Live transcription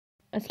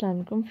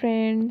Assalamualaikum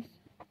friends,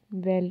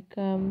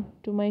 welcome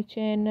to my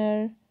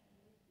channel.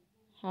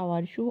 How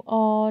are you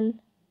all?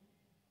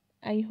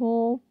 I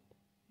hope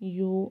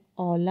you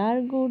all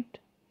are good.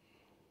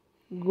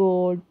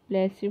 God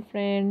bless you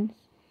friends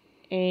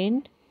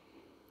and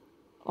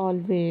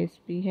always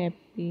be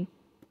happy.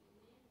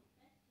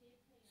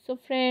 So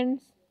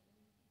friends,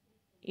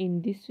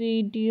 in this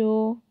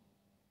video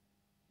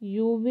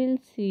you will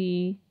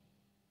see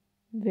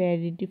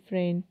very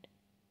different,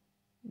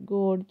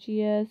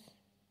 gorgeous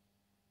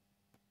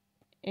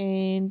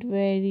and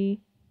very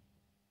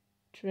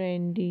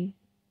trendy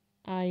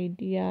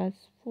ideas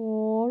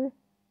for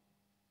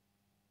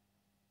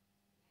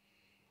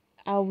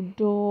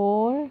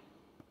outdoor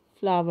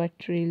flower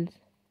trails.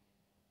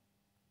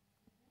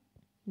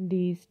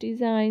 These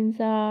designs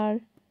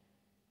are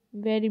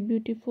very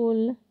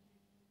beautiful,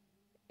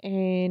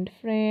 and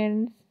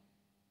friends,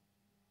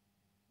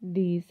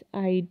 these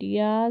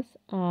ideas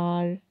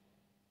are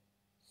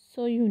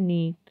so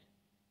unique.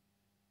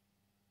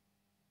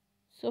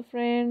 So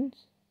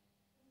friends,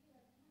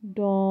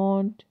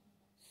 don't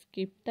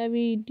skip the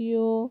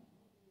video.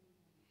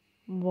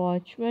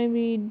 Watch my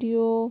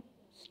video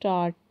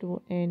start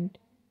to end.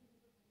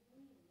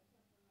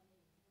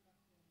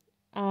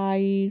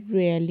 I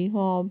really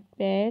hope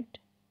that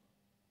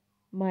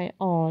my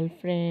all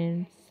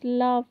friends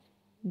love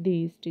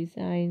these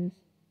designs.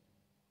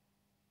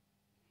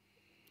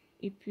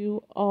 If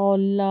you all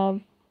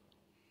love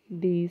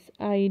these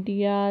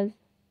ideas,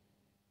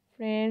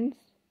 friends,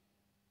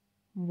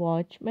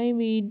 watch my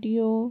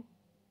video,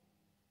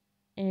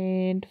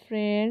 and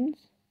friends,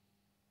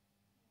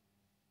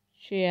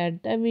 share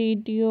the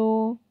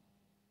video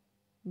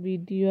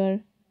with your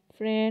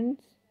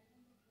friends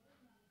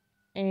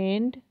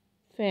and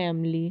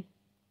family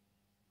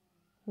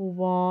who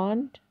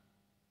want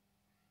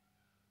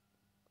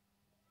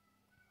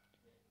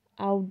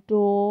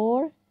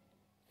outdoor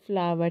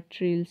flower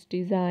trails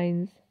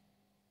designs.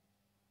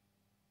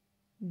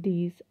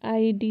 These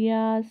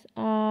ideas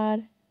are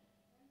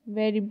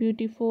very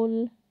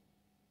beautiful,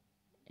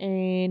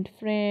 and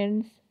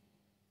friends,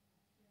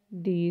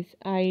 these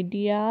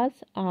ideas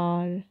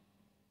are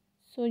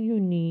so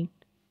unique.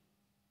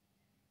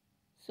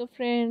 So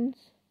friends,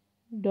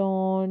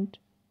 don't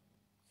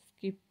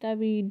skip the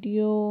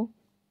video.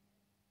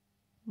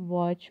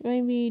 Watch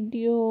my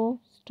video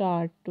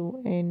start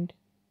to end.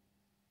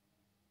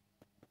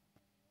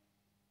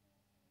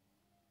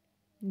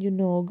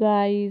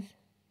 Guys,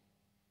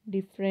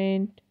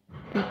 different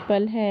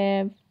people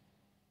have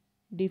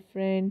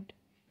different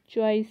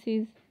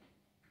choices.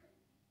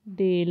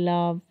 They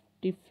love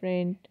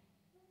different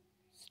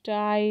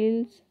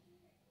styles.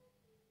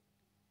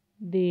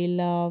 They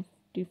love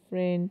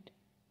different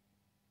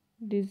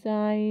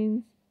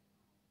designs.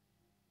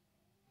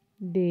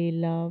 They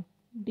love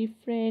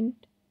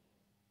different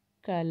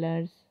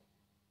colors.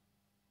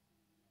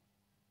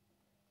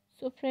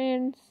 So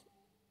friends,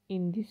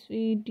 in this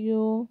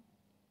video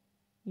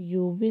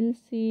you will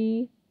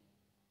see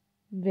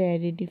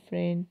very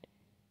different,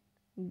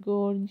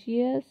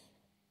 gorgeous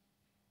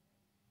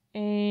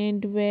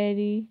and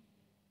very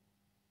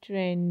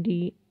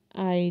trendy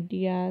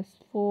ideas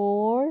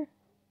for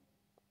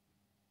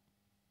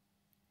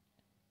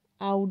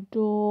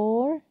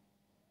outdoor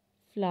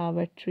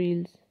flower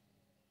trails.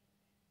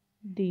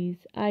 These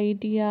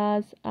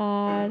ideas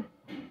are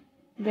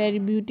very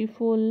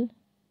beautiful,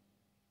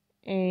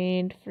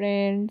 and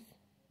friends,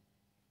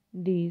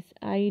 these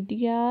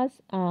ideas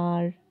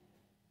are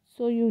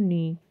so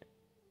unique.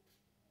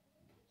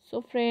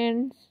 So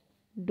friends,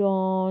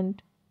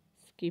 don't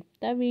skip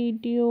the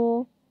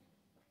video.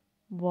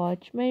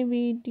 Watch my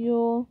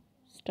video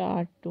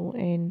start to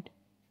end.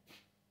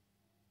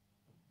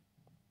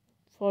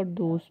 For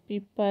those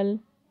people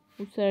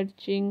who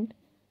searching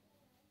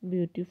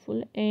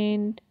beautiful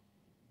and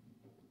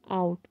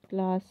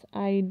outclass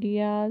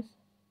ideas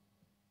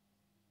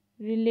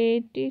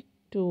related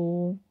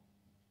to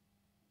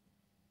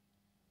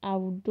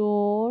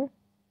outdoor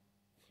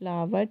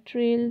flower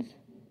trails,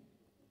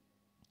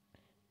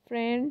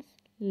 friends,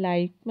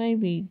 like my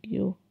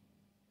video.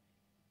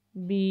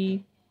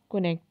 Be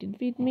connected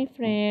with me,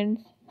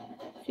 friends.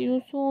 See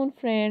you soon,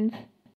 friends.